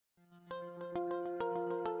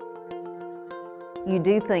You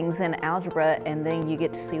do things in algebra and then you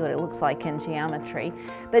get to see what it looks like in geometry.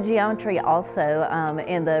 But geometry also,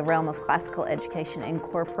 in the realm of classical education,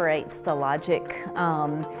 incorporates the logic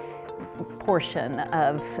portion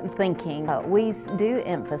of thinking. We do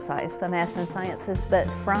emphasize the math and sciences, but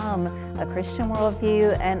from a Christian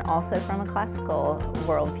worldview and also from a classical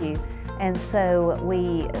worldview. And so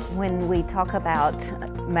when we talk about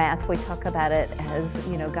math, we talk about it as,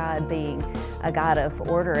 God being a God of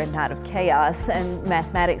order and not of chaos. And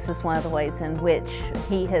mathematics is one of the ways in which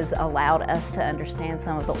He has allowed us to understand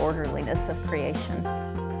some of the orderliness of creation.